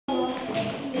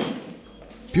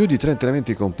Più di 30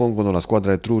 elementi compongono la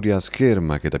squadra etruria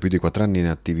scherma che da più di 4 anni è in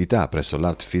attività presso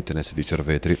l'Art Fitness di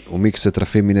Cerveteri, un mix tra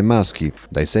femmine e maschi,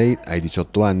 dai 6 ai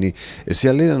 18 anni, e si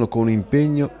allenano con un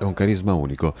impegno e un carisma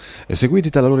unico. E seguiti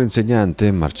dalla loro insegnante,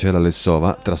 Marcella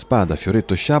Lessova, tra spada,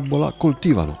 fioretto e sciabola,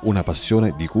 coltivano una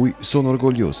passione di cui sono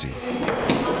orgogliosi.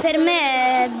 Per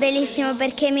me è bellissimo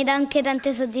perché mi dà anche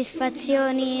tante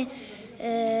soddisfazioni,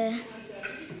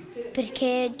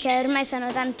 perché ormai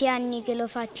sono tanti anni che lo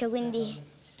faccio, quindi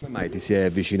Come mai ti sei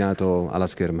avvicinato alla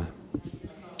scherma?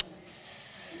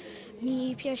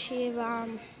 mi piaceva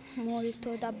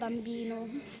molto da bambino.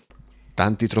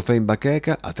 Tanti trofei in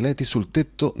bacheca, atleti sul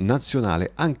tetto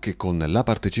nazionale, anche con la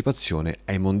partecipazione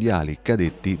ai mondiali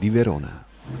cadetti di Verona.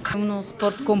 È uno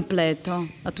sport completo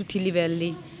a tutti i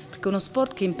livelli, perché è uno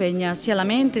sport che impegna sia la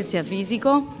mente sia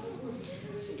fisico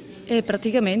e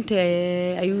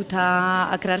praticamente aiuta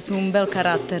a crearsi un bel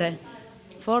carattere,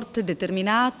 forte,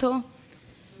 determinato.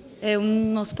 È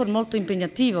uno sport molto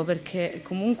impegnativo perché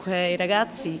comunque i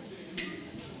ragazzi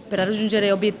per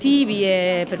raggiungere obiettivi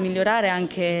e per migliorare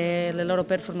anche le loro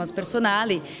performance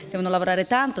personali devono lavorare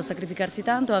tanto, sacrificarsi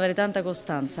tanto e avere tanta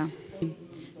costanza.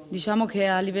 Diciamo che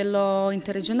a livello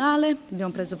interregionale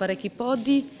abbiamo preso parecchi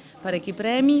podi, parecchi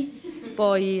premi,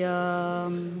 poi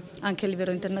anche a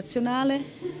livello internazionale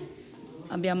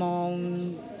abbiamo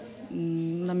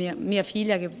una mia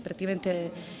figlia che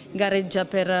praticamente gareggia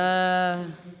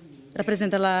per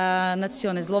rappresentare la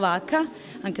nazione slovacca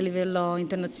anche a livello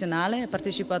internazionale, ha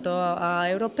partecipato a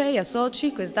europei, a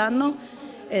Sochi quest'anno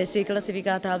e si è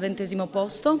classificata al 20°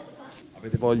 posto.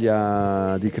 Avete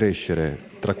voglia di crescere?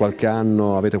 Tra qualche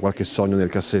anno avete qualche sogno nel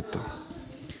cassetto?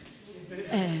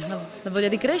 La voglia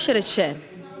di crescere c'è,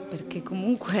 perché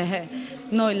comunque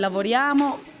noi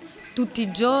lavoriamo tutti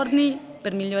i giorni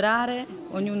per migliorare,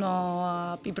 ognuno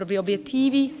ha i propri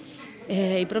obiettivi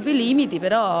e i propri limiti,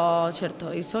 però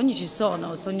certo i sogni ci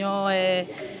sono, il sogno è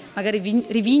magari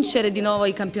rivincere di nuovo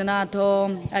il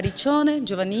campionato a Riccione,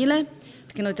 giovanile,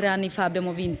 perché noi 3 anni fa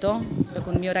abbiamo vinto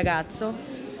con il mio ragazzo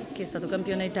che è stato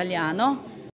campione italiano